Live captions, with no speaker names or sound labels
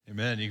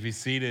Amen. You can be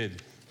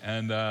seated.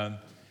 And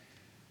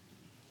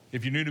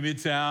if you're new to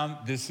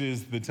Midtown, this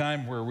is the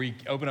time where we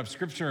open up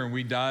Scripture and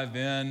we dive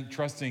in,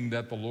 trusting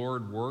that the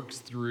Lord works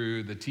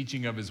through the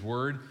teaching of His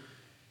Word.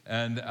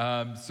 And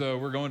so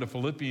we're going to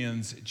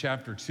Philippians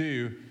chapter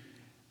 2,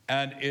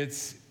 and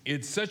it's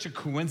such a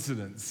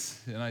coincidence,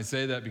 and I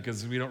say that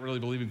because we don't really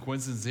believe in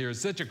coincidence here.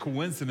 It's such a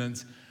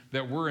coincidence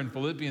that we're in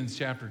Philippians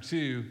chapter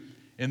 2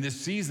 in this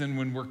season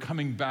when we're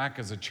coming back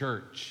as a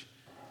church.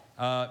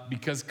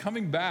 Because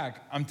coming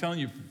back, I'm telling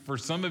you, for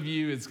some of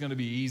you, it's going to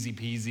be easy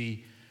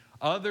peasy.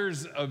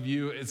 Others of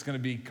you, it's going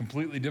to be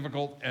completely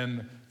difficult.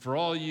 And for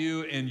all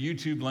you in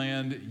YouTube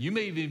land, you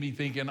may even be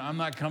thinking, I'm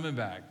not coming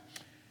back.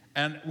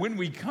 And when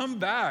we come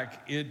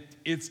back,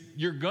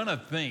 you're going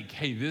to think,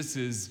 hey, this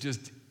is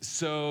just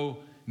so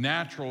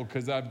natural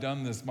because I've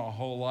done this my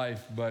whole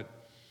life. But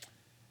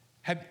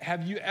have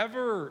any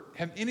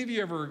of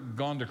you ever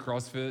gone to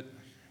CrossFit?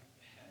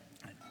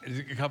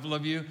 A couple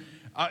of you?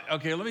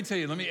 Okay, let me tell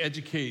you, let me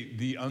educate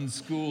the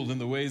unschooled in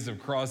the ways of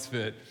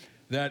CrossFit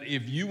that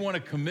if you want to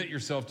commit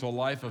yourself to a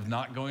life of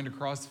not going to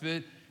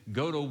CrossFit,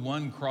 go to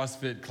one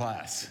CrossFit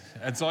class.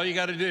 That's all you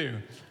got to do,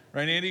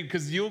 right, Andy?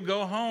 Because you'll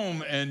go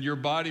home and your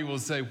body will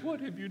say, what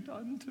have you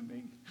done to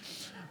me?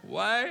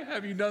 Why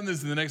have you done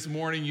this? And the next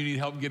morning you need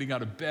help getting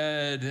out of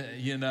bed.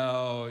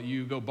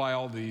 You go buy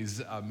all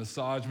these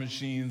massage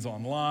machines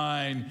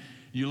online.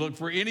 You look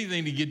for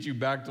anything to get you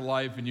back to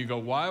life and you go,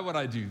 why would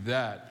I do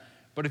that?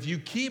 But if you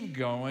keep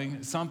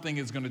going, something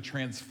is going to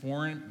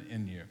transform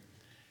in you.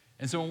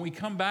 And so when we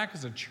come back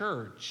as a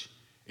church,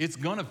 it's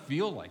going to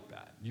feel like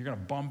that. You're going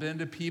to bump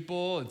into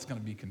people. It's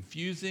going to be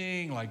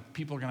confusing. Like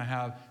people are going to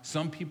have,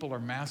 some people are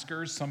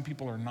maskers. Some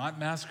people are not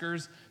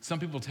maskers. Some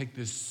people take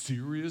this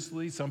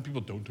seriously. Some people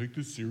don't take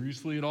this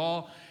seriously at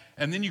all.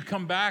 And then you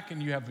come back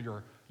and you have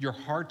your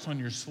hearts on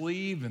your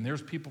sleeve and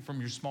there's people from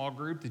your small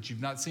group that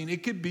you've not seen.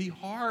 It could be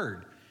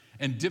hard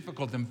and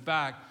difficult. In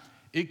fact,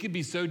 it could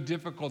be so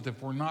difficult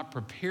if we're not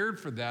prepared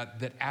for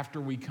that after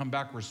we come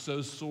back, we're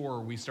so sore,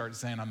 we start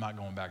saying, I'm not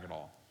going back at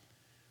all.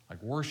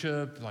 Like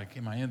worship, like,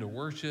 am I into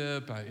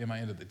worship? Am I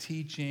into the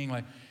teaching?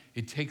 Like,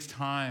 it takes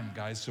time,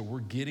 guys, so we're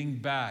getting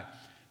back.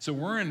 So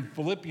we're in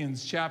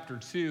Philippians chapter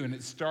 2, and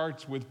it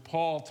starts with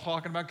Paul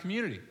talking about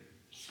community.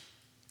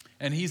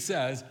 And he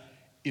says,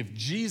 if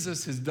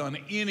Jesus has done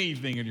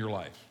anything in your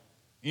life,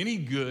 any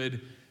good,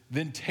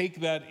 then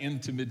take that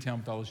into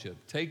Midtown Fellowship.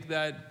 Take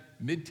that.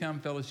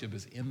 Midtown Fellowship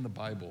is in the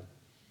Bible.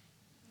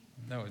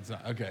 No, it's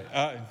not. Okay.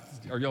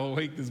 Are y'all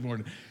awake this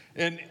morning?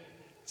 And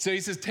so he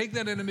says, take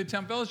that into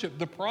Midtown Fellowship.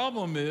 The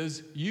problem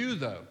is you,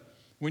 though.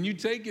 When you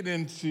take it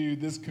into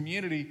this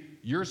community,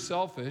 you're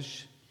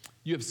selfish.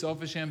 You have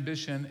selfish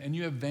ambition, and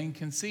you have vain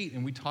conceit.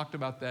 And we talked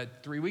about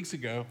that 3 weeks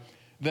ago,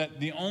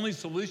 that the only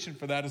solution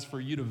for that is for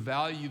you to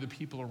value the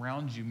people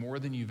around you more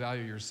than you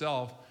value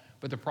yourself.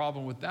 But the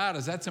problem with that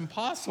is that's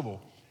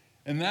impossible.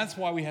 And that's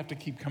why we have to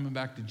keep coming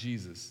back to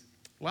Jesus.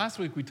 Last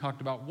week we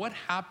talked about what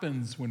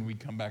happens when we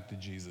come back to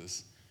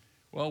Jesus.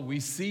 Well,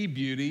 we see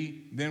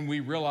beauty, then we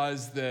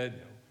realize that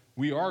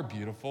we are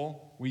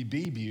beautiful, we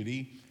be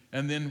beauty,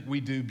 and then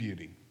we do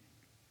beauty.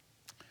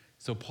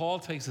 So Paul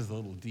takes us a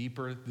little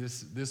deeper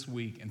this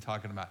week in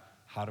talking about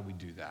how do we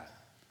do that?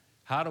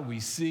 How do we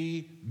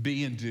see,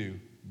 be, and do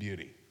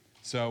beauty?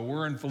 So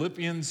we're in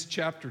Philippians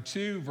chapter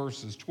 2,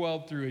 verses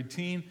 12 through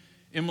 18.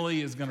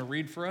 Emily is going to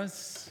read for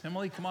us.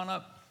 Emily, come on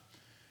up.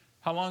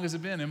 How long has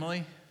it been,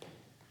 Emily?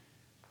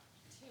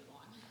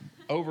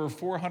 Over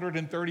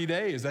 430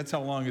 days. That's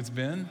how long it's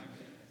been.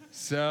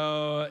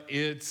 So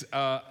it's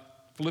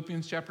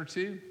Philippians chapter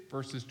 2,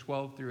 verses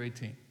 12 through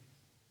 18.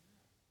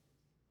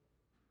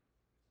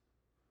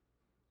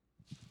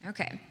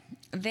 Okay.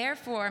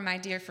 Therefore, my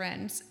dear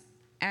friends,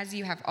 as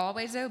you have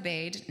always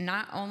obeyed,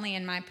 not only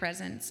in my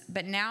presence,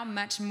 but now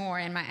much more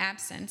in my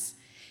absence,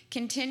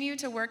 continue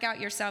to work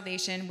out your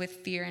salvation with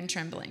fear and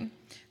trembling.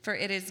 For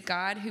it is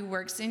God who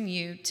works in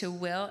you to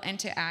will and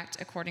to act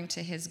according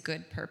to his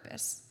good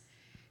purpose.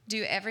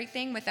 Do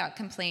everything without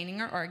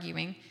complaining or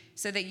arguing,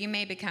 so that you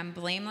may become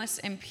blameless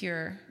and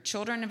pure,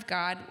 children of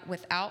God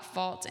without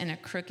fault in a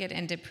crooked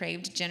and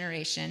depraved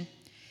generation,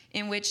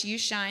 in which you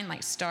shine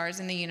like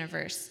stars in the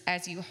universe,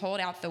 as you hold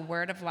out the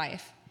word of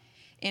life,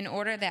 in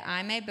order that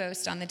I may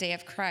boast on the day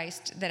of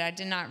Christ that I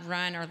did not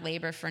run or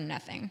labor for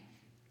nothing.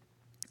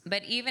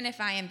 But even if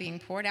I am being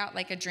poured out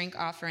like a drink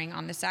offering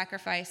on the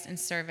sacrifice and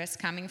service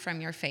coming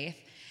from your faith,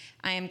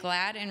 I am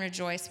glad and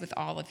rejoice with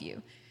all of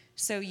you.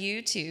 So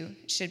you too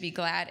should be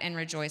glad and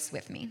rejoice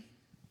with me.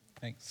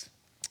 Thanks.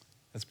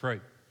 Let's pray.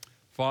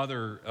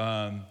 Father,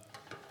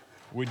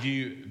 would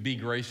you be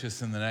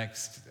gracious in the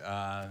next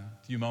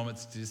few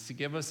moments just to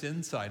give us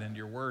insight into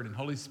your word? And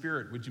Holy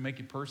Spirit, would you make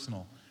it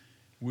personal?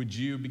 Would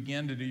you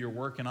begin to do your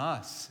work in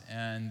us?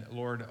 And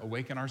Lord,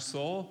 awaken our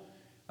soul.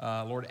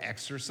 Lord,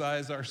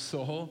 exercise our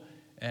soul.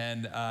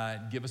 And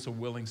give us a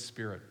willing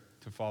spirit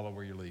to follow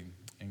where you lead.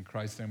 In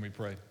Christ's name we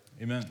pray.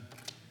 Amen.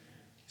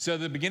 So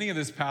the beginning of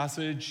this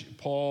passage,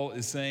 Paul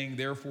is saying,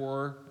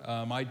 therefore,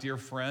 my dear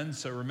friends.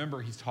 So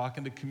remember, he's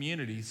talking to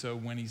community. So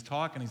when he's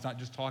talking, he's not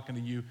just talking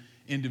to you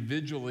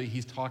individually.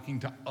 He's talking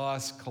to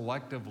us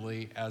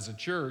collectively as a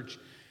church.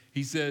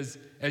 He says,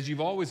 as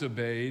you've always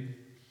obeyed,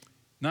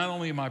 not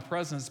only in my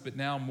presence, but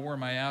now more in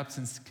my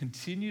absence,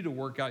 continue to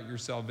work out your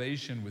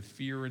salvation with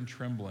fear and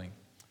trembling.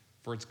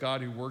 For it's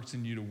God who works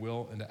in you to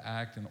will and to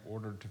act in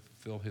order to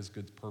fulfill his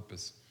good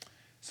purpose.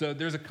 So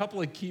there's a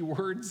couple of key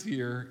words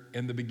here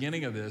in the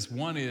beginning of this.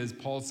 One is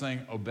Paul's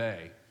saying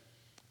obey.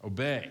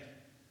 Obey.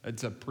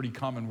 That's a pretty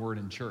common word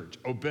in church.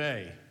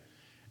 Obey.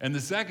 And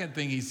the second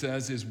thing he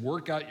says is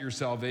work out your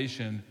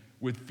salvation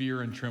with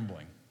fear and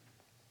trembling.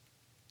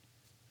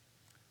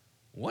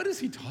 What is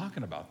he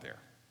talking about there?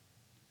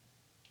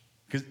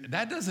 Because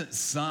that doesn't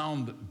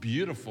sound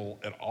beautiful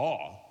at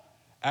all.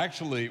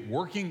 Actually,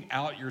 working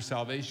out your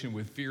salvation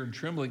with fear and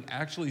trembling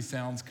actually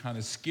sounds kind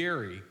of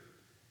scary,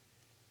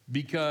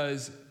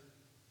 because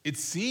it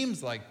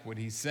seems like what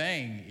he's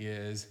saying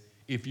is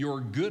if you're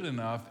good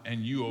enough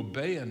and you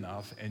obey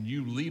enough and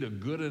you lead a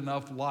good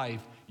enough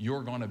life,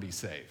 you're going to be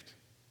saved.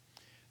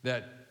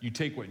 That you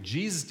take what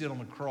Jesus did on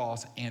the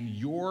cross and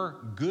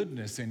your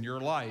goodness in your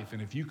life,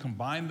 and if you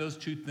combine those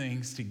two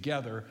things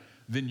together,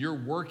 then you're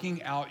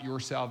working out your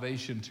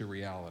salvation to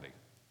reality.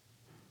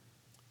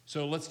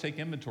 So let's take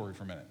inventory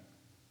for a minute.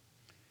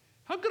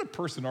 How good a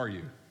person are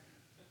you?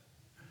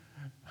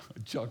 A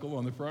chuckle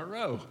on the front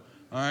row,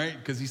 all right?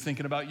 Because he's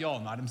thinking about y'all,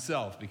 not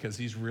himself, because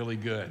he's really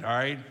good, all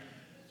right?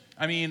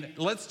 I mean,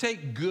 let's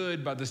take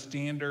good by the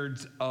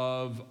standards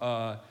of,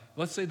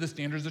 let's say the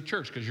standards of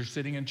church, because you're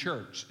sitting in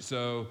church.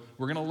 So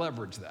we're going to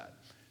leverage that.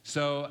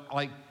 So,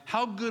 like,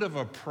 how good of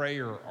a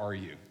prayer are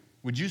you?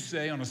 Would you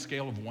say on a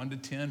scale of 1 to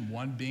 10,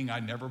 1 being I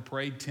never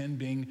prayed, 10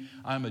 being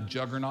I'm a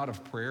juggernaut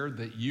of prayer,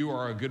 that you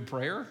are a good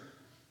prayer?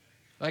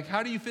 Like,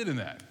 how do you fit in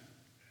that?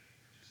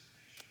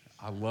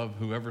 I love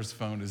whoever's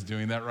phone is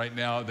doing that right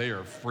now. They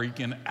are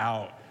freaking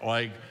out.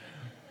 Like,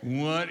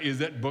 what is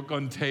that book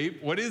on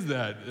tape? What is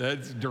that?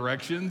 That's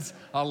directions.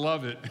 I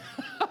love it.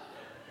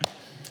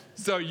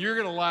 So you're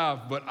going to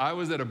laugh, but I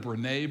was at a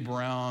Brene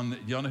Brown.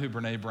 Y'all know who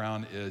Brene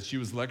Brown is. She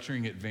was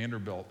lecturing at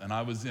Vanderbilt, and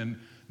I was in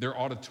their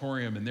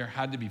auditorium, and there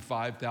had to be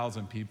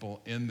 5,000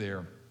 people in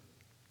there.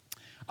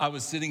 I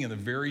was sitting in the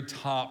very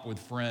top with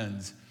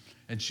friends,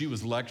 and she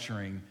was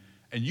lecturing,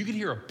 and you could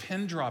hear a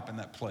pin drop in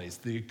that place.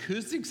 The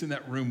acoustics in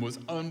that room was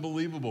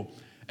unbelievable.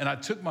 And I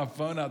took my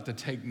phone out to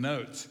take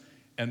notes,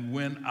 and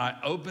when I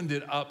opened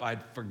it up, I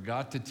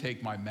forgot to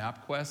take my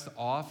MapQuest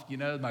off,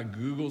 my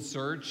Google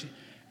search,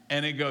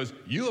 and it goes,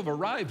 "You have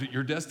arrived at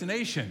your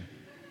destination."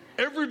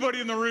 Everybody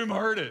in the room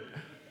heard it.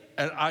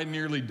 And I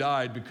nearly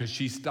died because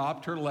she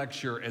stopped her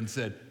lecture and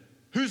said,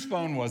 "Whose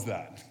phone was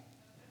that?"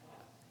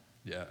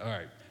 Yeah, all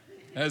right.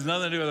 It has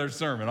nothing to do with our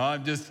sermon.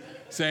 I'm just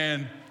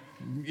saying,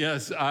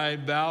 yes, I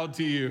bow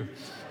to you.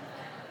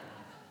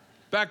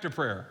 Back to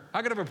prayer.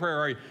 How good of a prayer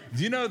are you?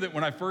 Do you know that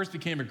when I first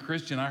became a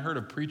Christian, I heard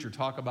a preacher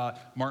talk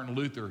about Martin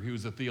Luther, who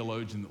was a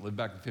theologian that lived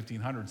back in the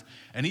 1500s.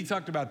 And he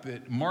talked about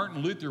that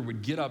Martin Luther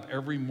would get up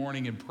every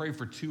morning and pray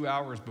for 2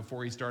 hours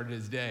before he started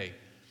his day.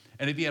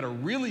 And if he had a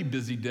really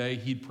busy day,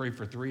 he'd pray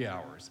for 3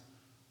 hours.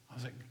 I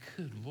was like,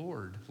 good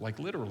Lord, like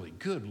literally,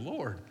 good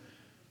Lord.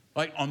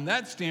 Like on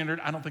that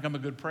standard, I don't think I'm a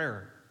good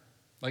prayer.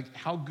 Like,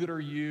 how good are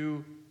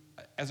you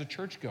as a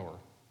churchgoer?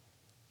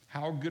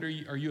 How good are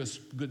you? Are you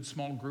a good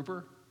small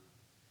grouper?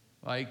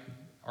 Like,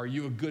 are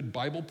you a good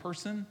Bible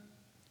person?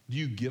 Do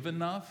you give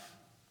enough?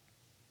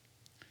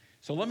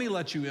 So let me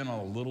let you in on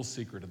a little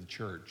secret of the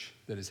church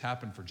that has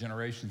happened for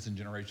generations and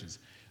generations.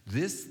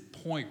 This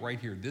point right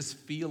here, this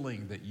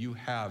feeling that you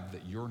have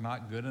that you're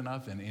not good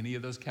enough in any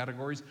of those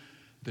categories,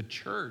 the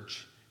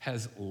church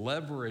has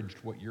leveraged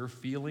what you're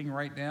feeling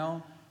right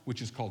now,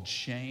 which is called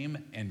shame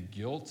and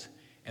guilt,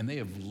 and they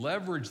have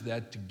leveraged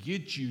that to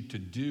get you to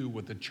do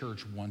what the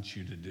church wants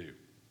you to do.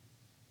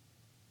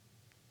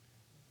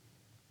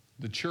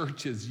 The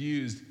church has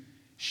used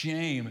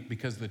shame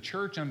because the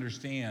church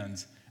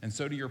understands, and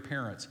so do your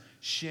parents,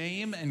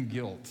 shame and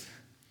guilt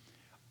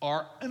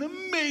are an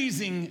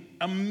amazing,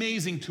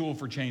 amazing tool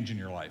for change in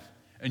your life.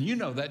 And you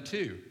know that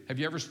too. Have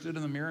you ever stood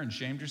in the mirror and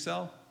shamed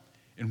yourself?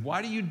 And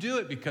why do you do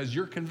it? Because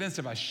you're convinced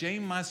if I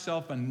shame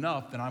myself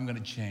enough, then I'm going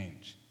to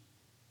change.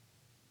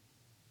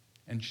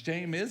 And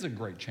shame is a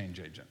great change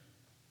agent,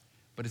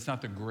 but it's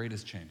not the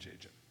greatest change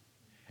agent.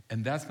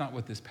 And that's not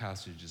what this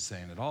passage is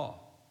saying at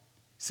all.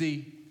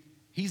 See,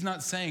 he's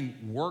not saying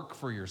work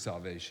for your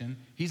salvation.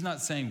 He's not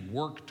saying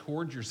work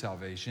towards your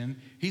salvation.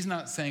 He's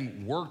not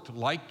saying work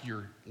like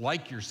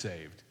you're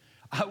saved.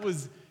 I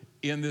was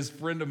in this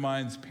friend of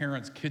mine's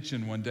parents'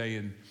 kitchen one day,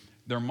 and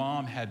their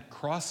mom had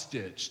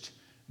cross-stitched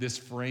this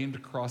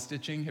framed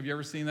cross-stitching. Have you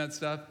ever seen that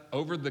stuff?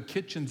 Over the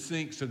kitchen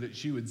sink so that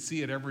she would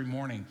see it every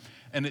morning.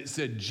 And it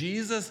said,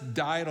 "Jesus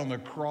died on the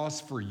cross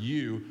for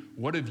you.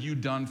 What have you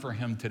done for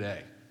him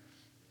today?"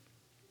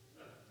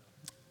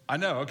 I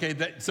know, okay,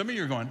 some of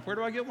you are going, where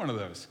do I get one of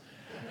those?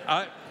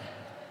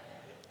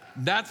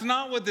 That's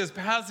not what this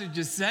passage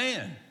is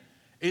saying.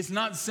 It's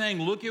not saying,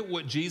 look at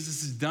what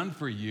Jesus has done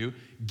for you,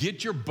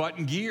 get your butt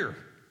in gear.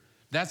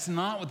 That's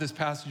not what this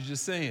passage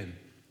is saying.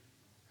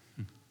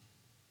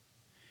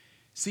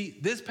 See,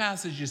 this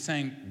passage is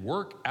saying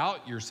work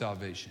out your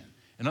salvation.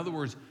 In other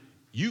words,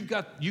 you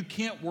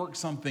can't work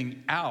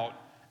something out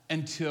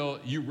until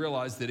you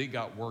realize that it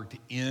got worked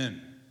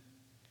in.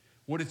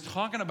 What it's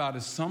talking about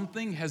is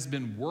something has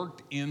been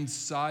worked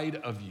inside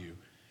of you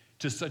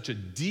to such a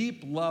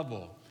deep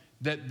level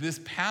that this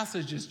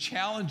passage is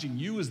challenging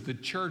you as the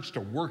church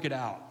to work it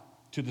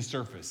out to the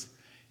surface.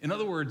 In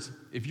other words,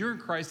 if you're in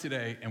Christ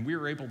today and we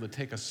were able to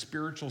take a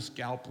spiritual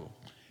scalpel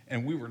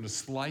and we were to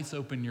slice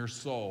open your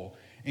soul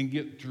and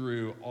get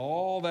through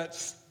all that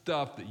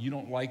stuff that you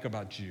don't like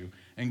about you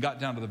and got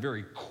down to the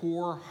very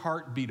core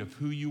heartbeat of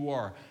who you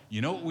are,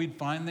 you know what we'd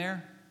find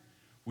there?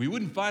 We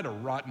wouldn't find a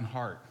rotten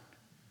heart.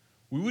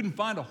 We wouldn't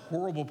find a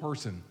horrible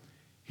person.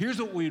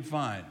 Here's what we'd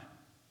find: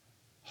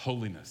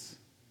 holiness,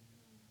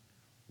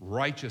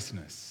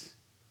 righteousness,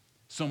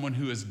 someone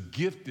who is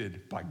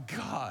gifted by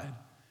God,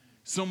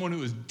 someone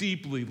who is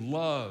deeply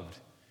loved,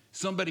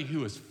 somebody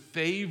who is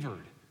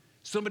favored,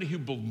 somebody who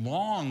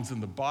belongs in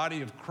the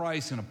body of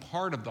Christ and a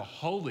part of the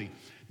holy.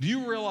 Do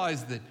you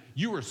realize that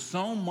you are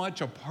so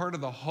much a part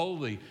of the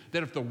holy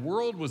that if the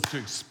world was to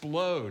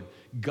explode,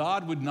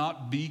 God would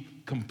not be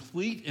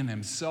complete in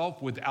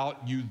himself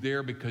without you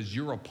there, because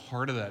you're a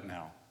part of that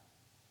now?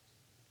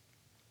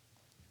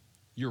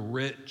 You're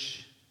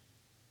rich.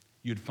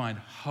 You'd find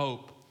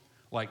hope,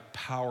 like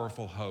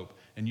powerful hope,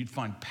 and you'd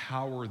find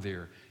power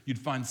there. You'd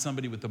find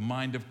somebody with the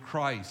mind of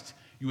Christ.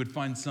 You would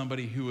find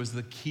somebody who is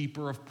the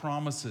keeper of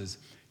promises.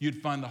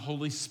 You'd find the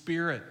Holy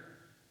Spirit,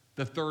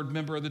 the third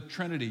member of the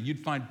Trinity. You'd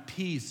find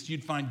peace.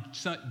 You'd find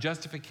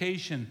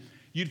justification.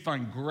 You'd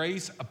find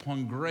grace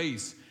upon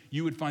grace.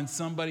 You would find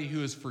somebody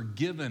who is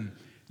forgiven.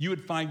 You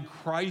would find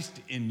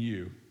Christ in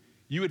you.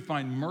 You would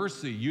find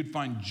mercy. You'd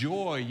find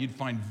joy. You'd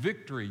find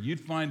victory.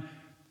 You'd find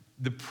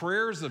the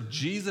prayers of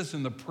Jesus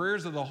and the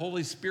prayers of the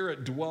Holy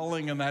Spirit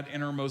dwelling in that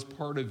innermost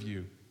part of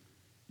you.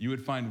 You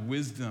would find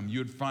wisdom. You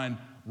would find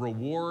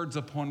rewards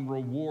upon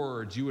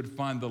rewards. You would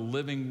find the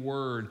living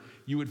word.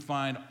 You would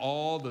find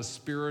all the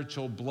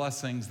spiritual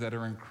blessings that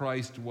are in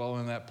Christ dwell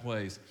in that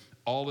place.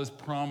 All his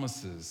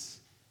promises.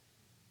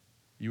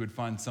 You would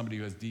find somebody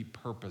who has deep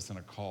purpose and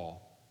a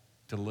call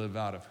to live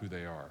out of who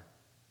they are.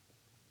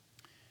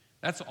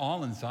 That's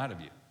all inside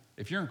of you.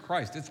 If you're in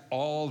Christ, it's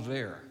all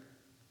there.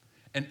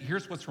 And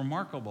here's what's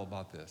remarkable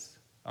about this,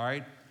 all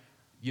right?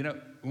 You know,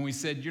 when we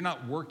said you're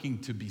not working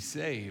to be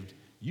saved,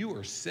 you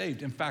are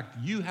saved. In fact,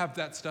 you have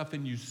that stuff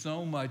in you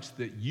so much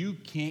that you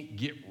can't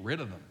get rid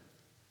of them.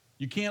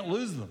 You can't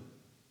lose them.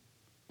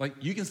 Like,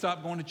 you can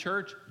stop going to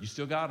church, you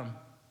still got them.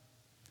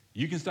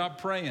 You can stop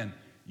praying,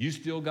 you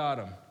still got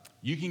them.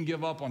 You can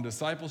give up on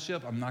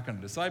discipleship. I'm not going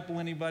to disciple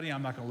anybody.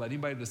 I'm not going to let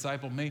anybody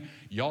disciple me.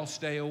 Y'all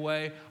stay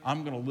away.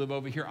 I'm going to live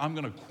over here. I'm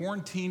going to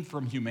quarantine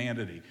from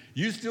humanity.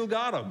 You still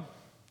got them.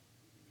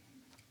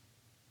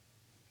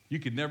 You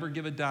could never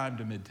give a dime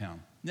to Midtown.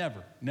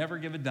 Never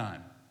give a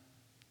dime.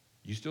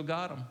 You still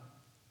got them.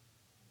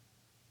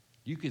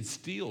 You could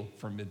steal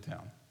from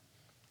Midtown.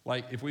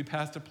 Like, if we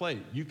passed a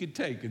plate, you could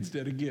take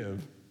instead of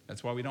give.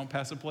 That's why we don't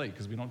pass a plate,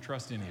 because we don't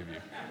trust any of you.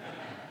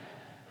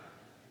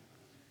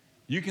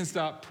 You can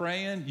stop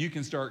praying. You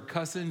can start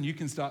cussing. You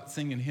can stop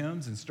singing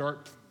hymns and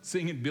start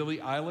singing Billie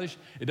Eilish.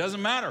 It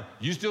doesn't matter.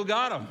 You still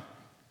got them.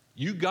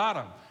 You got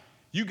them.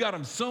 You got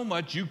them so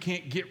much you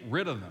can't get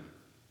rid of them.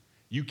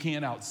 You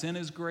can't out-sin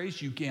his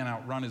grace. You can't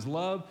outrun his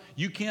love.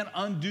 You can't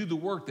undo the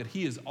work that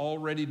he has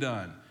already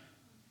done.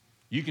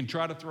 You can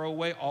try to throw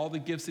away all the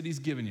gifts that he's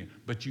given you,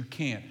 but you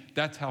can't.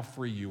 That's how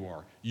free you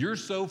are. You're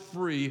so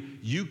free,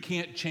 you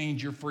can't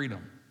change your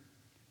freedom.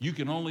 You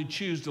can only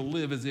choose to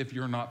live as if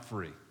you're not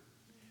free.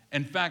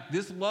 In fact,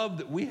 this love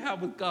that we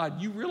have with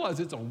God, you realize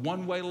it's a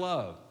one-way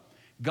love.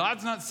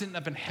 God's not sitting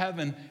up in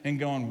heaven and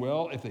going,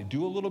 well, if they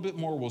do a little bit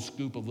more, we'll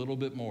scoop a little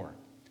bit more.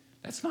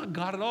 That's not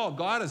God at all.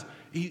 God is,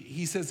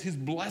 he says his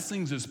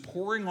blessings is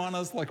pouring on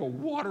us like a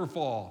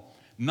waterfall,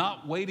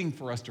 not waiting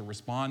for us to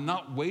respond,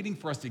 not waiting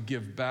for us to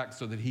give back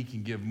so that he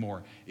can give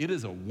more. It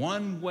is a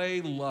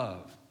one-way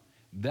love.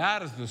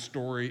 That is the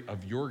story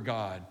of your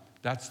God.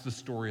 That's the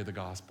story of the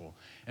gospel.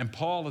 And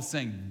Paul is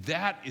saying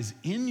that is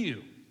in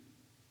you.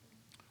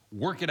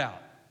 Work it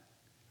out.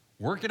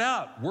 Work it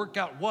out. Work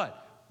out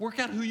what? Work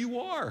out who you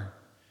are.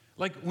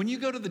 Like when you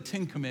go to the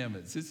Ten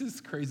Commandments, this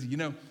is crazy. You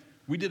know,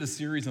 we did a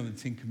series on the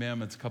Ten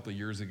Commandments a couple of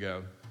years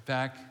ago,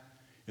 back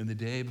in the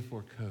day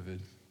before COVID.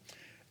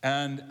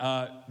 And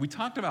we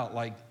talked about,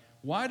 like,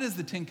 why does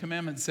the Ten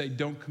Commandments say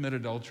don't commit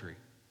adultery?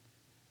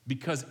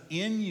 Because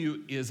in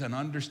you is an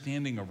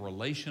understanding of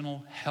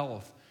relational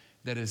health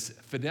that is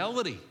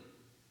fidelity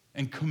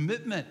and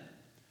commitment.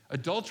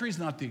 Adultery is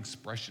not the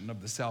expression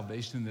of the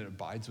salvation that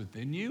abides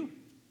within you.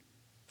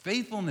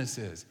 Faithfulness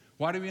is.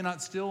 Why do we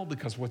not steal?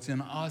 Because what's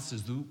in us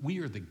is we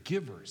are the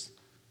givers.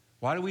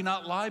 Why do we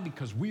not lie?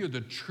 Because we are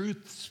the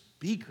truth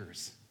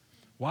speakers.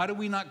 Why do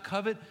we not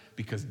covet?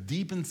 Because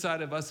deep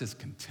inside of us is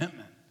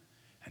contentment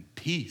and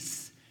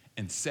peace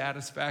and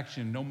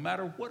satisfaction, no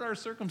matter what our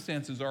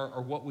circumstances are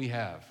or what we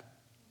have.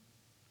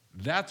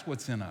 That's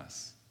what's in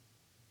us.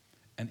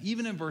 And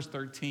even in verse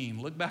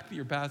 13, look back to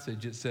your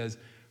passage, it says,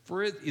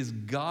 For it is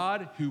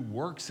God who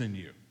works in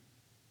you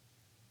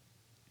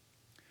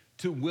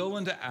to will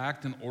and to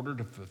act in order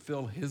to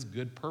fulfill his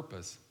good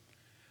purpose.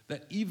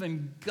 That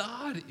even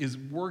God is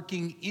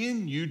working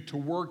in you to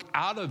work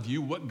out of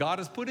you what God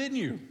has put in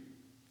you.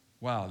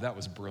 Wow, that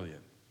was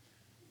brilliant.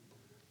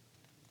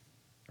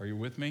 Are you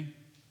with me?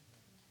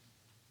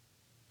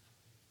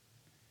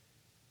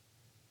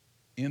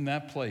 In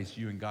that place,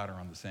 you and God are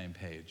on the same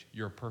page.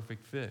 You're a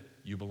perfect fit.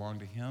 You belong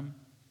to him.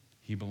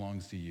 He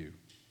belongs to you.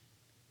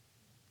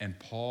 And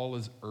Paul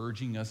is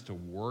urging us to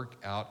work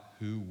out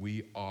who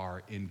we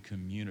are in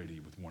community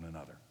with one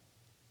another.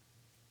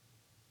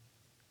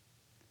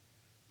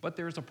 But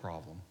there's a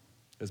problem,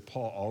 as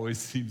Paul always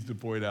seems to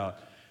point out.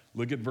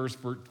 Look at verse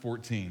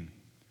 14.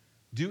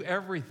 Do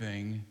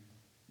everything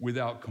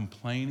without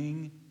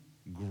complaining,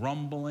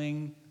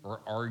 grumbling,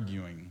 or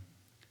arguing,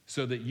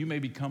 so that you may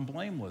become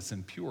blameless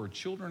and pure,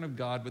 children of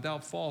God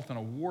without fault in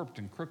a warped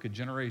and crooked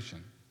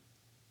generation.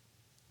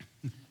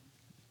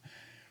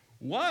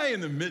 Why, in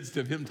the midst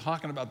of him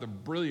talking about the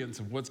brilliance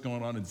of what's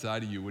going on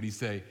inside of you, would he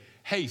say,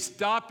 hey,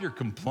 stop your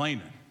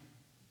complaining?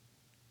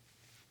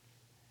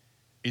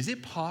 Is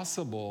it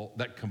possible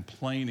that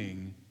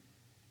complaining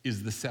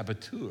is the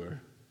saboteur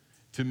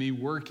to me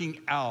working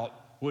out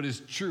what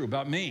is true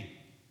about me?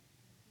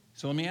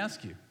 So let me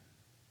ask you,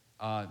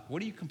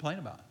 what do you complain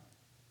about?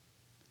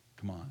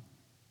 Come on.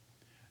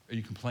 Are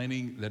you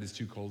complaining that it's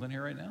too cold in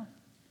here right now?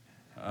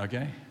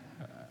 Okay.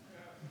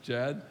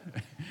 Chad,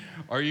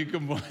 are you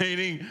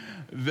complaining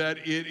that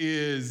it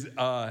is,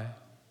 do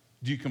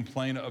you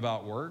complain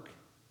about work?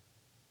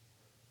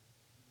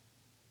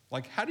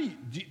 Like, do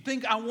you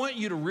think, I want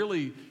you to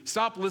really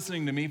stop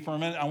listening to me for a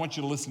minute. I want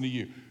you to listen to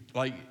you.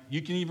 Like,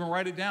 you can even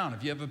write it down.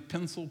 If you have a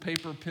pencil,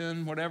 paper,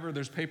 pen, whatever,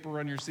 there's paper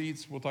on your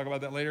seats. We'll talk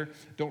about that later.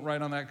 Don't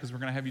write on that because we're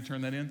going to have you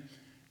turn that in.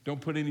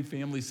 Don't put any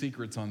family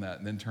secrets on that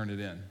and then turn it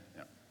in.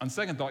 On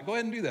second thought, go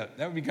ahead and do that.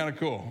 That would be kind of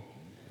cool.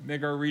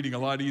 Make our reading a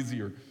lot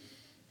easier.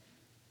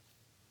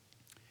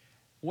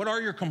 What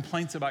are your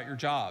complaints about your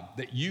job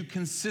that you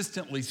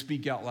consistently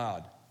speak out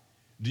loud?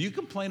 Do you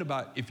complain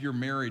about, if you're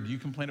married, do you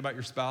complain about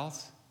your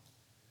spouse?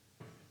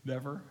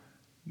 Never?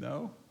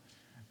 No?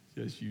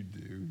 Yes, you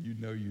do. You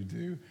know you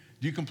do.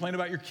 Do you complain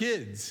about your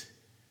kids?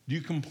 Do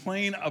you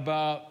complain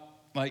about,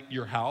 like,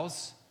 your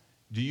house?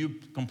 Do you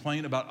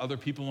complain about other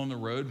people on the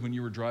road when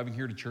you were driving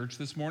here to church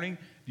this morning?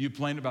 Do you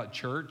complain about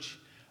church?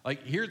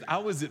 Like, I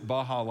was at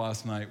Baja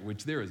last night,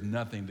 which there is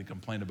nothing to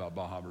complain about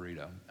Baja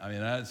Burrito. I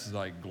mean, that's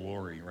like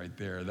glory right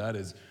there. That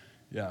is,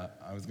 yeah,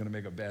 I was going to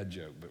make a bad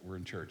joke, but we're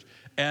in church.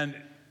 And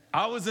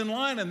I was in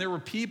line, and there were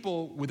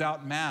people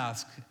without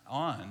masks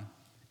on,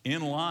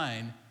 in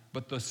line,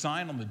 but the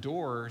sign on the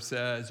door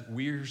says,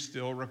 we're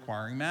still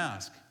requiring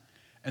masks.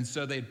 And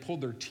so they'd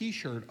pulled their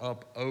T-shirt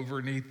up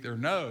underneath their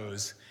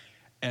nose,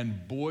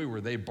 and boy,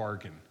 were they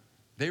barking.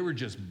 They were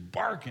just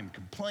barking,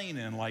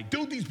 complaining, like,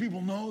 don't these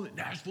people know that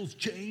Nashville's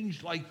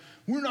changed? Like,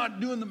 we're not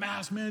doing the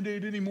mask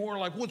mandate anymore.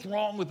 Like, what's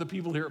wrong with the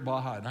people here at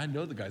Baja? And I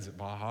know the guys at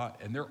Baja,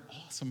 and they're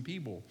awesome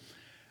people.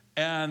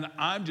 And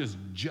I'm just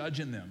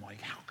judging them. Like,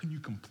 how can you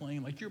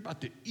complain? Like, you're about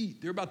to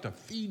eat. They're about to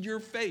feed your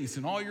face,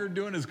 and all you're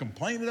doing is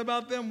complaining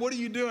about them? What are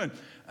you doing?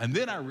 And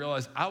then I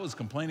realized I was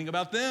complaining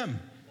about them.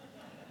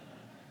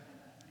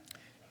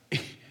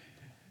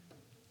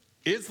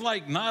 It's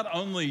like, not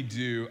only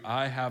do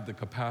I have the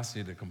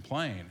capacity to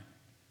complain,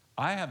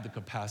 I have the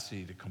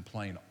capacity to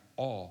complain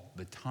all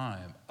the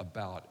time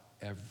about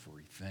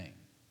everything.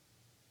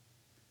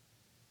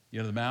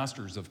 You know, the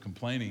masters of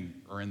complaining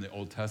are in the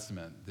Old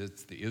Testament.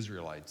 It's the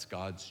Israelites,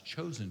 God's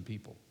chosen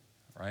people,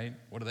 right?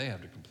 What do they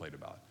have to complain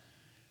about?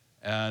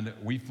 And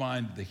we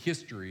find the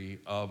history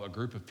of a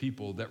group of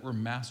people that were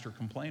master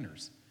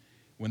complainers.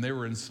 When they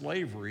were in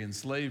slavery,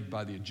 enslaved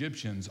by the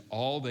Egyptians,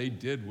 all they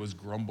did was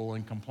grumble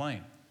and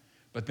complain.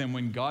 But then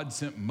when God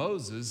sent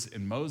Moses,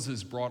 and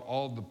Moses brought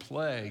all the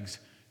plagues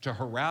to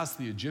harass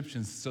the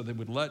Egyptians so they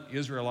would let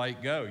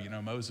Israelite go. You know,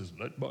 Moses,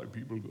 let my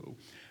people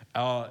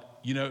go.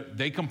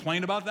 They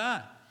complained about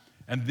that.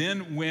 And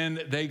then when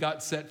they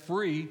got set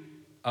free,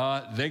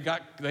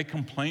 they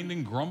complained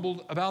and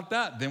grumbled about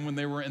that. Then when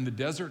they were in the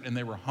desert and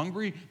they were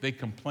hungry, they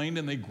complained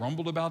and they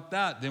grumbled about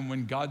that. Then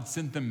when God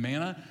sent them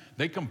manna,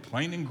 they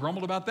complained and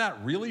grumbled about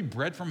that. Really?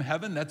 Bread from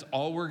heaven? That's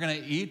all we're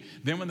going to eat?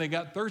 Then when they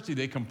got thirsty,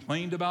 they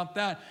complained about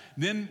that.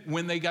 Then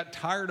when they got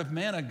tired of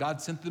manna, God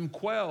sent them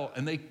quail,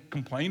 and they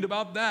complained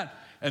about that.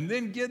 And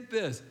then get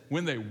this,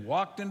 when they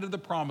walked into the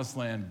promised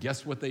land,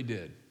 guess what they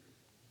did?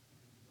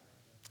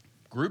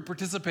 Group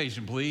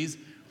participation, please.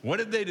 What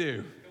did they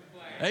do?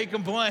 They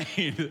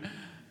complained.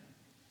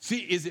 See,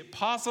 is it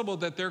possible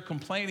that their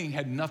complaining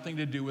had nothing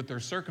to do with their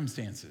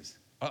circumstances?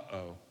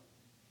 Uh-oh.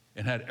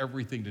 It had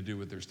everything to do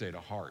with their state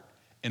of heart.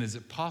 And is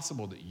it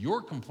possible that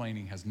your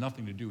complaining has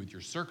nothing to do with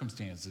your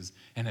circumstances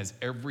and has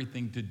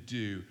everything to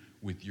do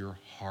with your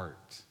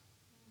heart?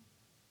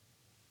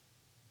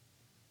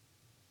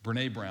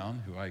 Brene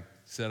Brown, who I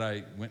said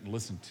I went and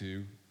listened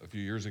to a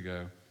few years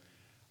ago,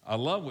 I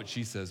love what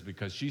she says,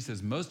 because she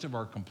says most of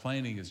our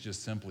complaining is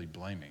just simply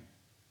blaming.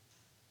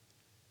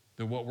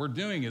 that what we're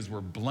doing is we're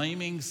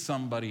blaming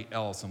somebody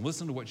else. And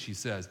listen to what she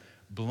says.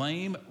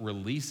 Blame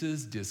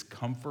releases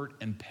discomfort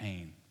and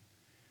pain.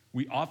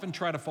 We often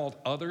try to fault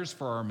others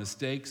for our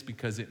mistakes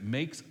because it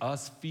makes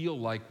us feel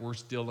like we're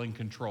still in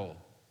control.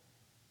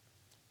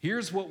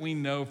 Here's what we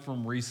know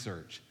from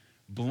research.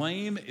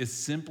 Blame is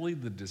simply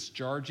the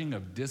discharging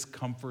of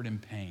discomfort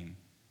and pain.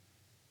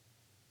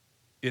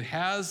 It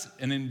has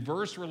an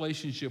inverse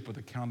relationship with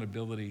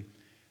accountability.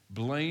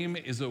 Blame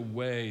is a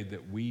way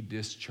that we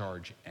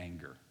discharge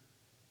anger.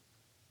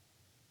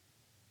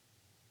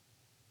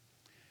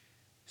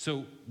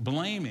 So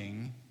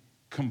blaming,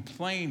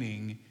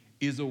 complaining,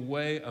 is a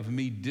way of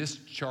me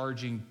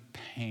discharging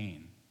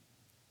pain.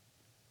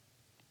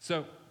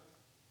 So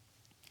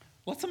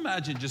let's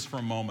imagine just for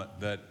a moment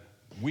that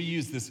we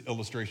use this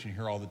illustration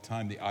here all the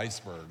time, the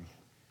iceberg,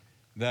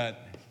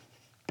 that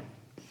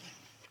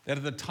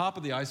at the top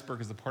of the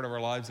iceberg is the part of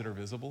our lives that are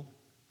visible.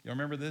 You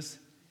remember this?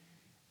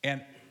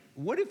 And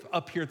what if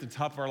up here at the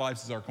top of our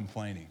lives is our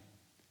complaining?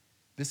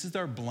 This is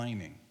our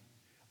blaming.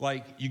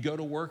 Like you go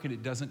to work and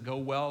it doesn't go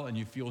well and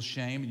you feel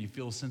shame and you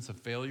feel a sense of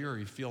failure, or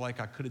you feel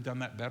like I could have done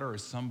that better, or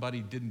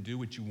somebody didn't do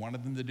what you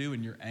wanted them to do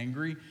and you're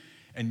angry,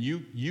 and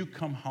you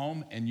come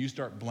home and you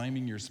start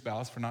blaming your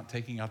spouse for not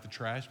taking out the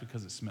trash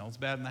because it smells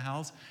bad in the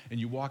house,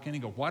 and you walk in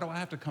and go, why do I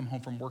have to come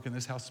home from work and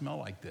this house smell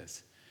like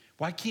this?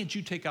 Why can't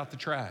you take out the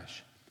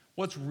trash?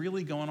 What's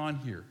really going on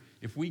here?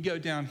 If we go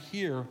down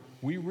here,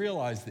 we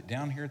realize that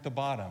down here at the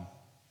bottom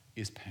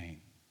is pain.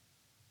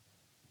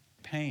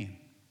 Pain.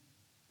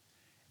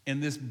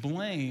 And this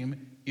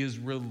blame is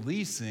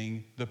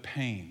releasing the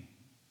pain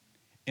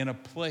in a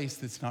place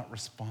that's not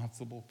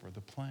responsible for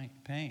the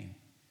pain.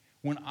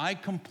 When I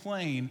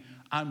complain,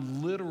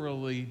 I'm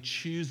literally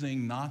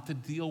choosing not to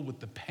deal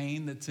with the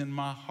pain that's in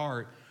my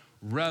heart.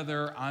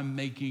 Rather, I'm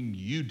making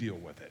you deal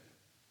with it.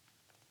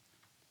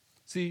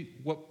 See,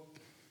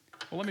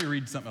 let me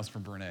read something else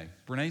from Brene.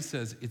 Brene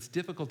says, it's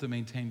difficult to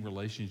maintain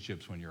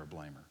relationships when you're a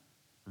blamer.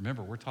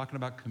 Remember, we're talking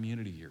about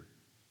community here.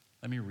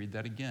 Let me read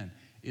that again.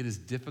 It is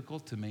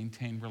difficult to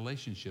maintain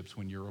relationships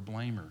when you're a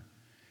blamer.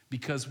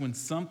 Because when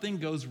something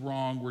goes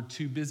wrong, we're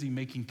too busy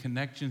making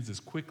connections as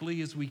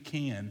quickly as we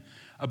can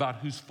about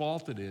whose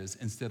fault it is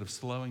instead of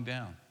slowing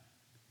down,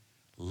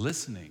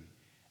 listening,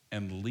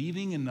 and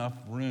leaving enough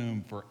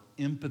room for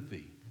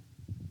empathy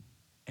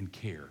and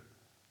care.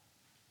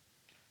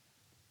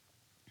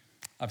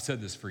 I've said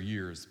this for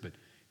years, but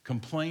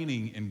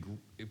complaining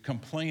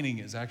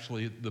is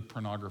actually the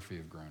pornography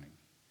of groaning.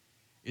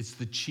 It's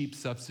the cheap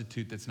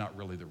substitute that's not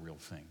really the real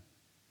thing.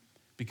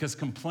 Because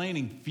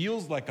complaining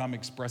feels like I'm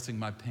expressing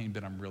my pain,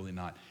 but I'm really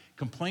not.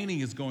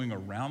 Complaining is going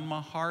around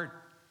my heart.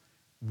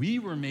 We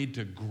were made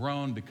to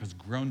groan because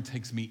groan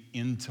takes me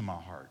into my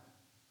heart.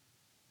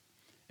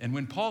 And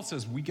when Paul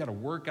says we got to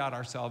work out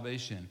our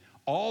salvation,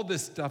 all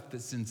this stuff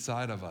that's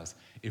inside of us,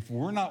 if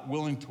we're not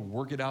willing to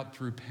work it out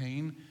through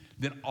pain,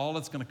 then all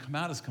that's going to come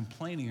out is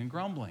complaining and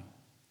grumbling.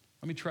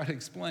 Let me try to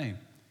explain.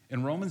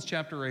 In Romans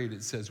chapter 8,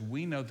 it says,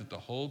 we know that the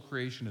whole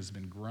creation has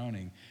been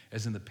groaning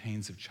as in the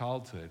pains of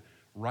childhood,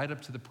 right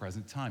up to the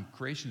present time.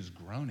 Creation is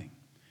groaning.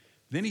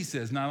 Then he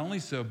says, not only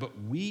so, but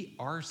we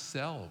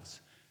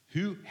ourselves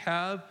who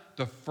have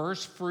the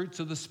first fruits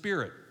of the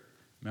Spirit,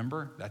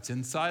 remember, that's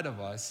inside of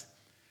us,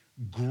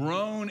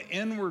 groan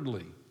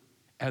inwardly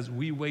as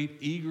we wait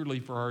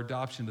eagerly for our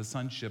adoption to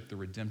sonship, the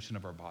redemption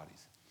of our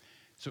bodies.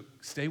 So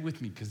stay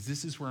with me, because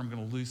this is where I'm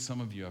going to lose some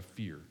of you of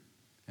fear.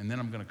 And then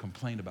I'm going to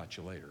complain about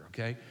you later,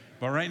 okay?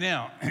 But right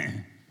now,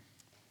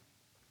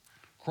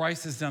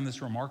 Christ has done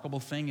this remarkable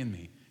thing in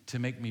me to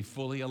make me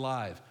fully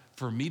alive.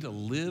 For me to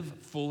live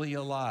fully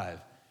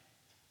alive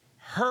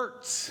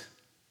hurts.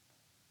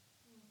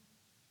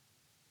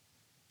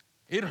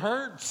 It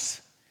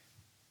hurts.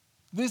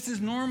 This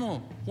is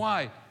normal.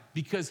 Why?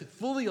 Because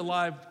fully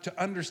alive,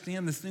 to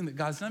understand this thing that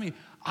God's done me,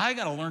 I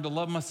got to learn to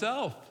love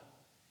myself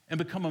and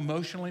become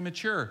emotionally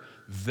mature.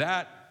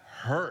 That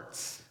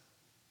hurts.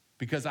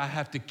 Because I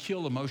have to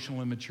kill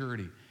emotional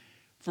immaturity.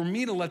 For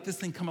me to let this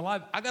thing come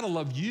alive, I got to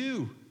love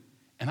you.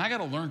 And I got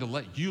to learn to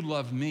let you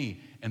love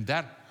me. And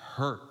that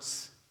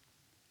hurts.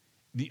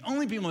 The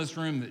only people in this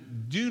room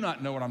that do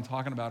not know what I'm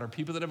talking about are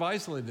people that have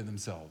isolated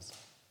themselves.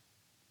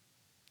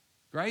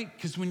 Right?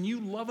 Because when you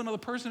love another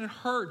person, it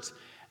hurts.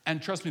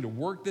 And trust me, to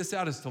work this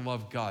out is to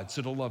love God.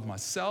 So to love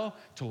myself,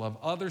 to love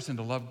others, and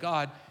to love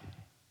God,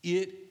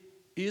 it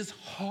is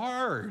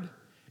hard.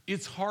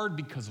 It's hard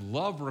because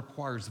love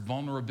requires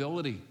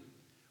vulnerability.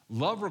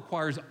 Love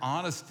requires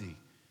honesty.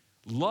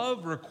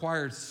 Love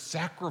requires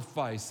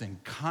sacrifice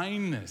and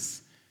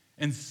kindness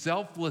and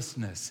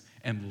selflessness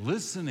and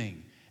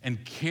listening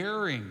and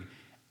caring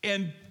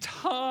and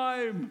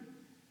time.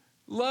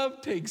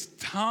 Love takes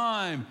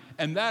time,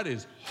 and that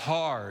is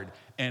hard,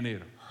 and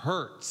it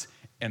hurts.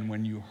 And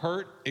when you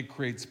hurt, it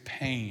creates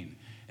pain.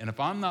 And if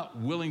I'm not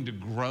willing to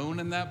groan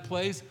in that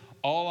place,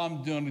 all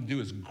I'm going to do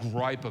is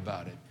gripe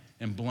about it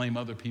and blame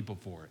other people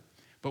for it.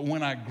 But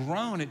when I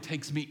groan, it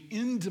takes me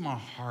into my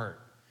heart.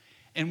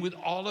 And with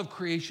all of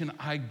creation,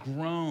 I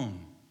groan.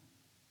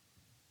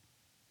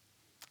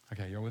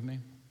 Okay, you're with me?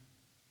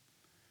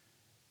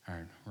 All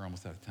right, we're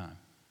almost out of time.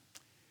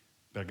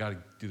 But I got to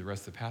do the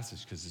rest of the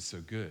passage because it's so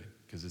good,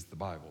 because it's the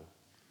Bible.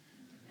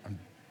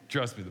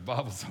 Trust me, the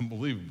Bible's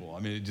unbelievable.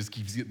 I mean, it just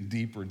keeps getting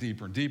deeper and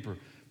deeper and deeper.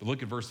 But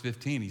look at verse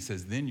 15. He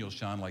says, then you'll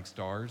shine like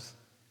stars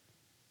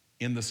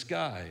in the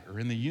sky or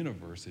in the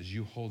universe as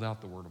you hold out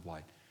the word of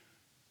light.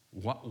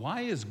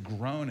 Why is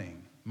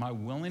groaning my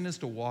willingness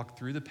to walk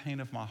through the pain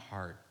of my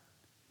heart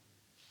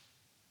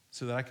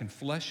so that I can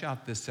flesh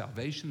out this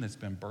salvation that's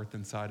been birthed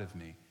inside of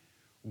me?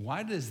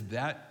 Why does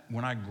that,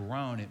 when I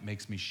groan, it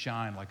makes me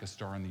shine like a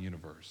star in the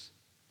universe?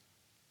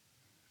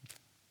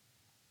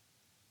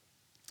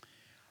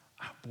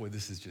 Oh, boy,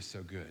 this is just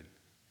so good.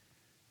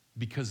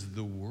 Because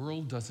the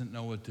world doesn't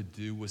know what to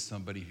do with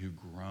somebody who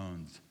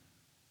groans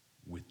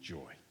with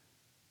joy.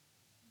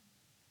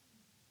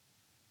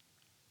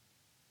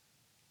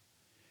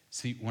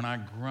 See, when I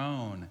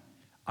groan,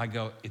 I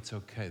go, it's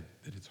okay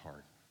that it's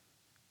hard.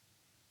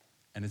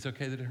 And it's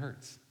okay that it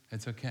hurts.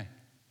 It's okay.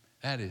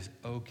 That is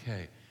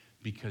okay.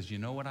 Because you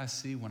know what I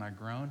see when I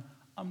groan?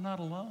 I'm not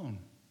alone.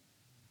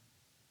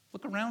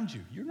 Look around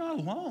you. You're not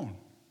alone.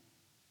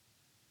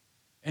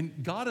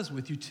 And God is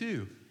with you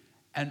too.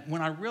 And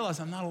when I realize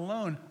I'm not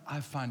alone,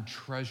 I find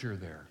treasure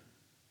there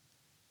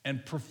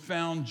and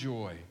profound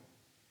joy,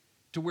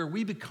 to where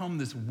we become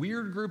this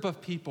weird group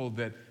of people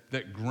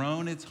that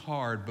groan, it's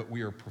hard, but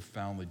we are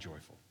profoundly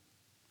joyful.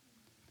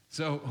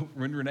 So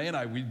when Renee and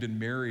I, we'd been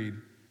married,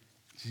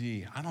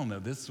 I don't know,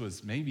 this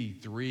was maybe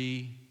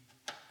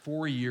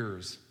 3-4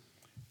 years.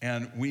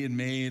 And we had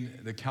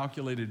made the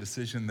calculated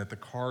decision that the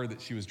car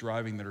that she was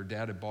driving, that her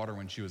dad had bought her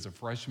when she was a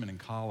freshman in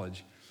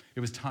college,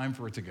 it was time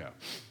for it to go.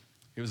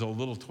 It was a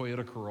little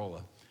Toyota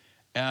Corolla.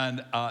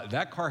 And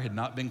that car had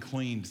not been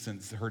cleaned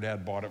since her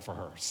dad bought it for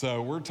her.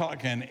 So we're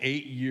talking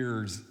 8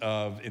 years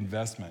of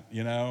investment,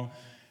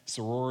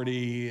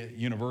 sorority,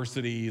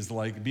 universities,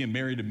 like being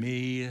married to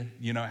me,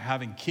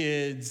 having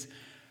kids.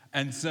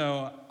 And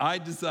so I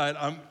decide,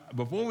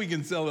 before we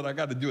can sell it, I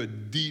got to do a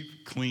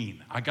deep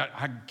clean. I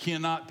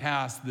cannot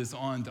pass this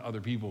on to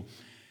other people.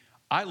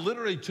 I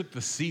literally took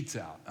the seats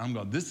out. I'm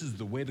going, this is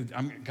the way to,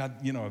 got,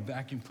 a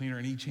vacuum cleaner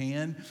in each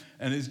hand.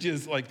 And it's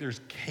just like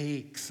there's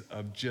cakes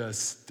of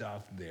just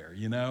stuff there,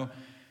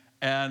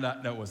 And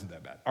no, it wasn't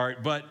that bad. All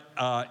right, but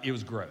it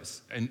was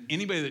gross. And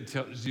anybody that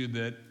tells you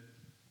that,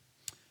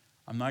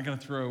 I'm not going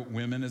to throw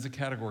women as a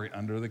category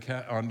under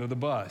the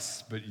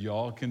bus, but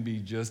y'all can be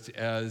just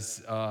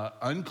as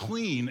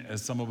unclean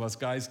as some of us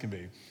guys can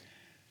be.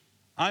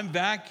 I'm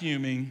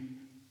vacuuming,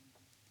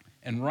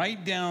 and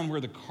right down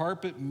where the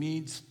carpet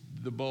meets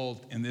the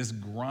bolt, and this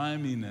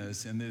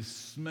griminess and this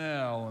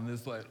smell and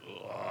this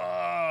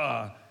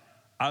I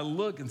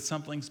look and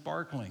something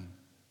sparkling.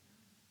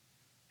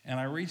 And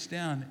I reach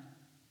down,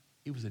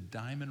 it was a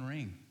diamond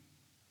ring.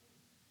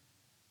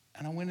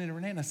 And I went into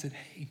Renee and I said,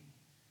 hey,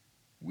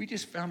 we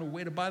just found a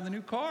way to buy the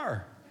new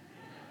car.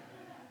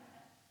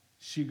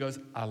 She goes,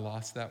 I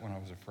lost that when I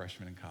was a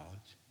freshman in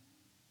college.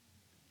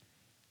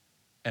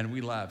 And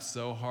we laughed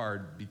so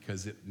hard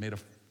because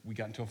we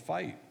got into a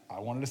fight.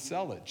 I wanted to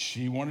sell it.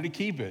 She wanted to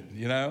keep it,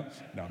 No,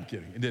 I'm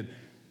kidding. It did.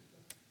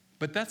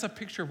 But that's a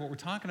picture of what we're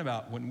talking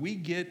about. When we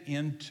get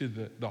into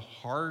the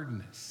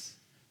hardness,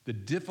 the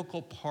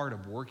difficult part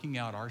of working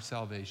out our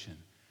salvation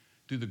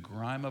through the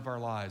grime of our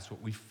lives,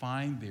 what we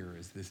find there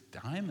is this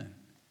diamond.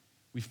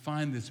 We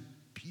find this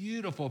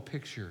beautiful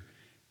picture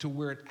to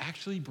where it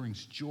actually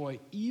brings joy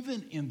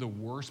even in the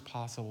worst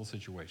possible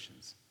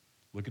situations.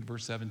 Look at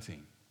verse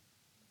 17.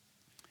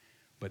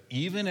 But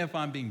even if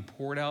I'm being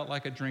poured out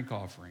like a drink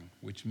offering,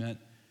 which meant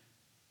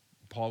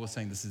Paul was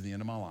saying, this is the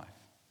end of my life.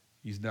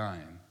 He's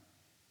dying.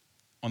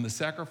 On the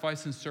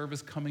sacrifice and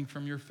service coming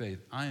from your faith,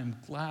 I am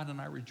glad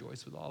and I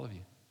rejoice with all of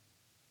you.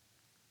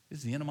 This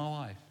is the end of my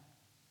life.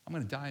 I'm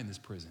going to die in this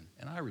prison,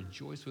 and I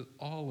rejoice with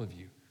all of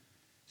you.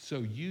 So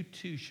you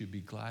too should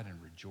be glad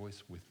and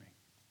rejoice with me.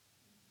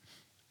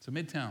 So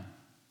Midtown,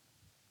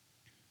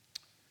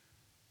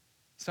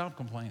 stop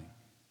complaining.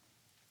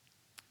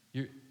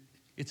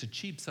 It's a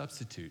cheap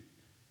substitute.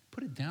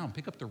 Put it down.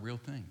 Pick up the real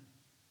thing.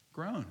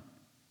 Groan.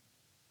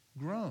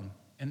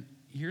 And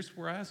here's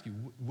where I ask you,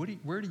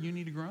 where do you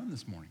need to groan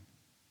this morning?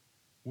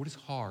 What is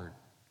hard?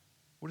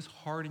 What is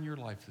hard in your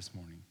life this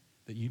morning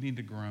that you need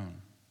to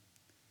groan?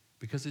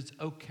 Because it's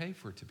okay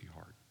for it to be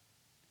hard.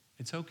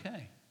 It's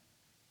okay.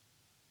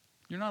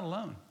 You're not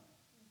alone.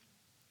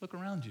 Look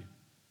around you.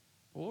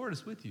 The Lord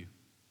is with you.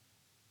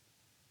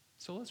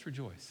 So let's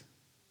rejoice.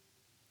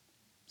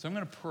 So I'm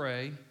going to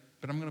pray,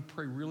 but I'm going to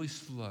pray really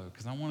slow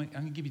because I'm going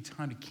to give you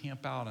time to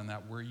camp out on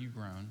that where you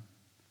groan,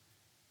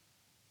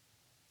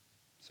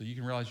 so you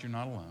can realize you're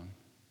not alone.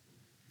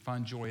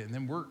 Find joy. And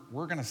then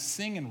we're going to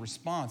sing in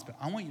response, but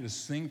I want you to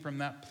sing from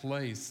that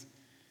place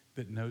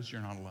that knows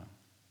you're not alone.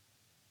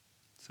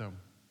 So,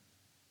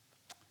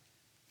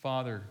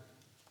 Father,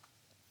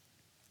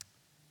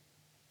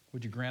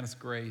 would you grant us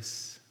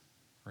grace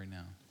right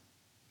now?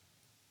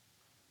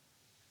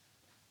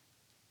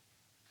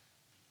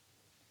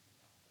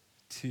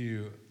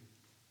 To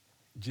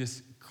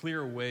just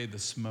clear away the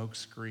smoke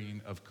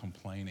screen of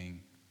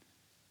complaining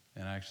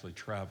and actually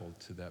travel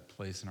to that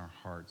place in our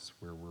hearts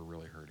where we're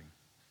really hurting.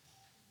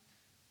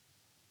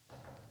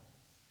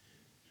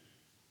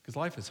 Because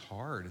life is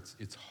hard.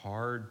 It's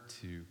hard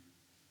to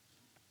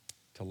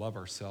love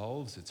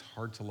ourselves. It's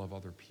hard to love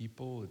other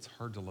people. It's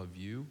hard to love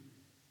you.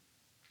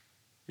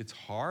 It's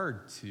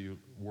hard to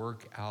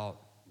work out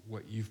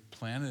what you've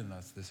planted in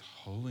us, this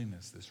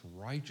holiness, this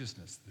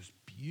righteousness, this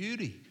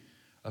beauty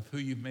of who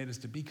you've made us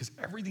to be, because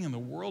everything in the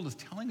world is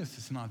telling us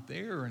it's not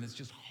there, and it's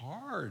just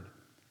hard.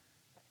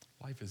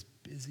 Life is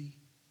busy.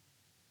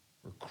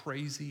 We're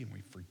crazy, and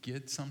we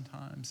forget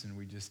sometimes, and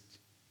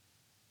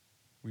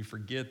we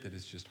forget that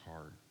it's just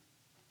hard.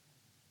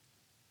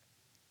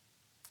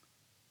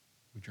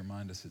 Would you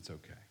remind us it's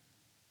okay?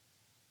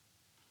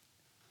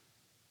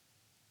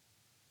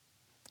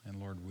 And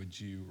Lord, would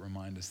you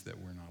remind us that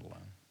we're not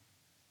alone,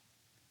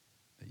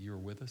 that you are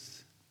with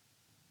us,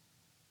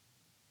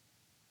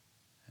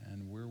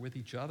 and we're with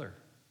each other.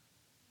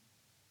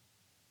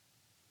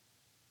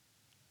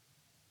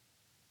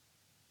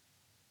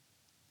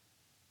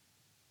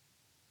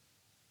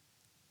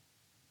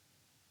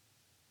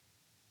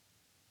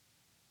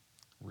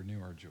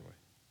 Renew our joy.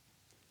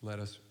 Let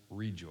us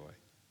rejoice.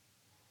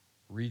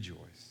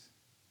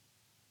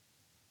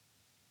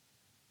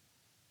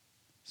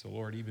 So,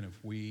 Lord, even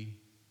if we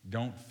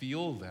don't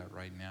feel that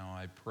right now,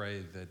 I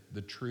pray that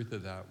the truth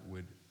of that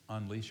would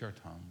unleash our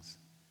tongues,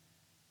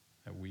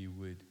 that we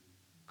would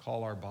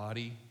call our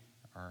body,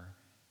 our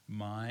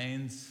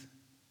minds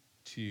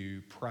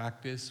to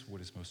practice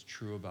what is most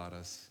true about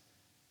us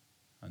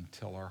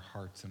until our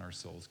hearts and our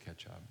souls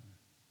catch up.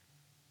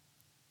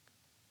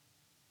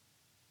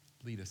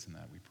 Lead us in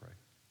that, we pray.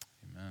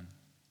 Amen.